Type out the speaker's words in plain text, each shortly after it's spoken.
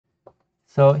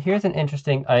So here's an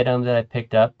interesting item that I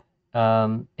picked up.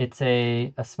 It's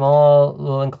a small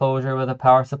little enclosure with a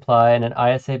power supply and an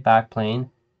ISA backplane.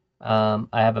 I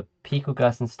have a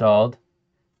PicoGUS installed.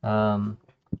 Um,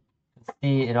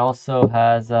 see, it also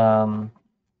has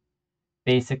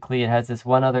basically it has this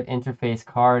one other interface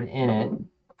card in it,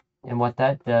 and what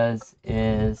that does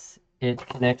is it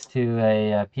connects to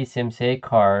a PCMCIA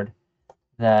card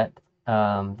that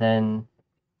then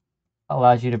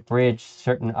allows you to bridge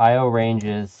certain I/O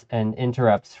ranges and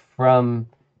interrupts from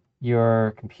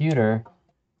your computer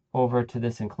over to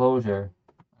this enclosure,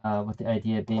 with the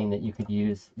idea being that you could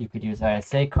use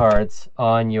ISA cards um,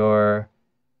 on your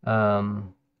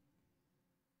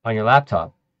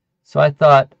laptop. So I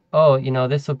thought, oh,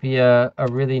 this will be a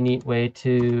really neat way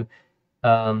to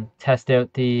test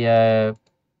out the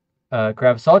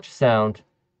Gravis Ultrasound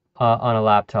on a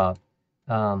laptop.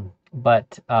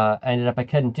 But I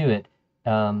couldn't do it.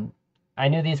 Um, I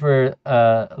knew these were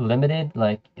limited,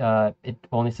 like it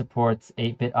only supports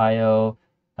 8-bit I/O.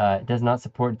 It does not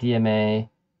support DMA.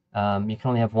 You can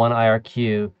only have one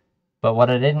IRQ. But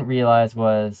what I didn't realize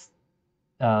was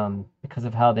because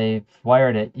of how they've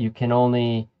wired it, you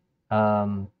only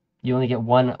get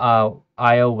one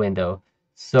I/O window.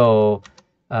 So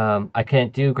I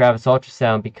can't do Gravis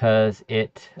Ultrasound because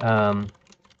it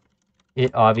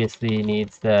obviously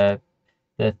needs the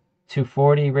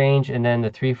 240 range and then the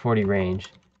 340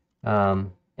 range, and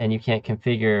you can't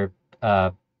configure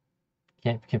that.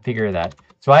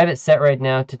 So I have it set right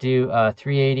now to do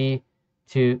 380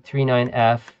 to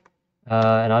 39F,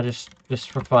 and I'll just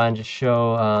for fun just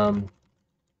show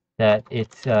that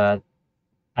it's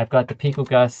I've got the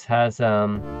PicoGUS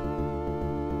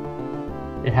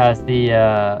it has the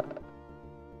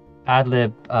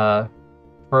Adlib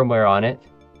firmware on it,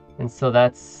 and so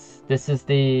this is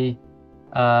the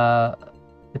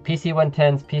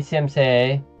PC110's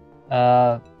PCMCIA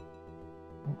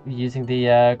using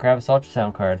the Gravis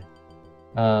Ultrasound card.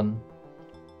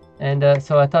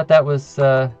 So I thought that was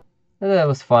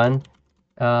fun.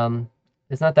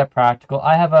 It's not that practical.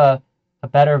 I have a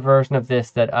better version of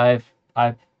this that I've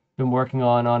been working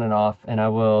on and off, and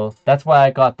that's why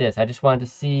I got this. I just wanted to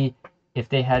see if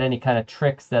they had any kind of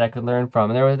tricks that I could learn from.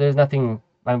 And there's nothing.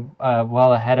 I'm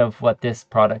well ahead of what this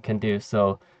product can do,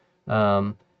 so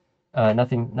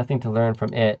nothing to learn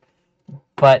from it.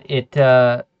 But it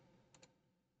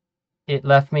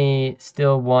left me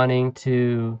still wanting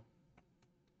to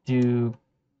do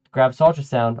Gravis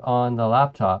Ultrasound on the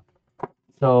laptop.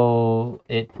 So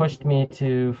it pushed me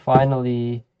to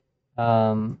finally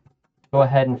go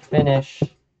ahead and finish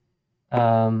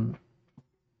bringing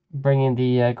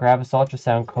the Gravis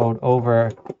Ultrasound code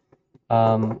over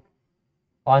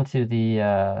onto the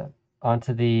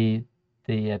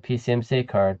PCMCIA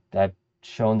card. I've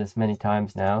shown this many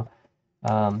times now.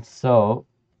 So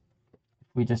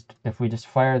if we just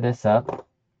fire this up,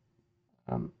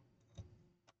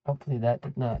 hopefully that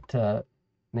did not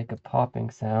make a popping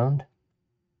sound.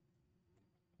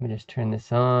 Let me just turn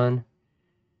this on.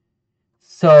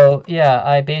 So yeah,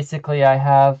 I put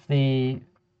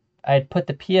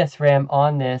the PSRAM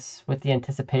on this with the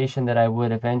anticipation that I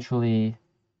would eventually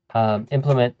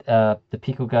implement the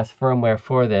PicoGUS firmware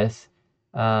for this,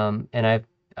 and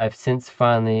I've since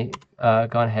finally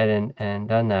gone ahead and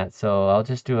done that. So I'll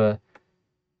just do a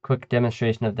quick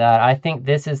demonstration of that. I think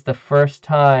this is the first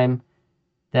time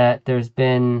that there's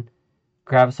been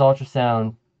Gravis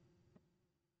Ultrasound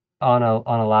on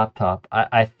a laptop.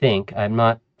 I think. I'm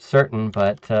not certain,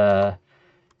 but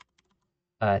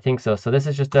I think so. So this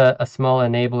is just a small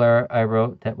enabler I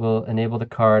wrote that will enable the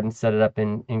card and set it up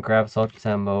in Gravis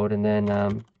Ultrasound mode, and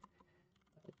then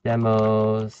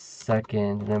demo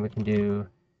second, and then we can do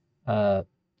the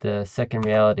second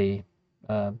reality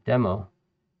demo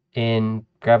in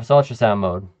Gravis Ultrasound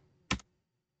mode.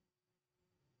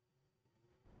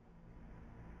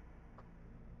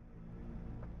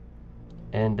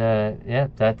 And yeah,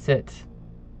 that's it.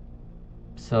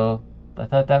 So I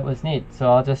thought that was neat.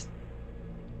 So I'll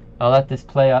let this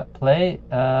play,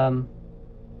 and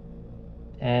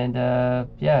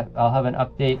yeah, I'll have an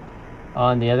update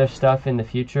on the other stuff in the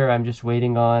future. I'm just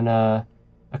waiting on a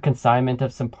consignment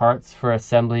of some parts for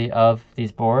assembly of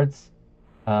these boards.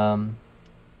 And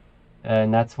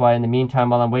that's why in the meantime,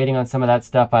 while I'm waiting on some of that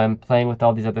stuff, I'm playing with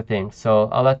all these other things. So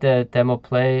I'll let the demo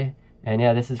play. And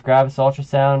yeah, this is Gravis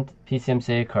Ultrasound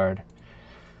PCMCIA card.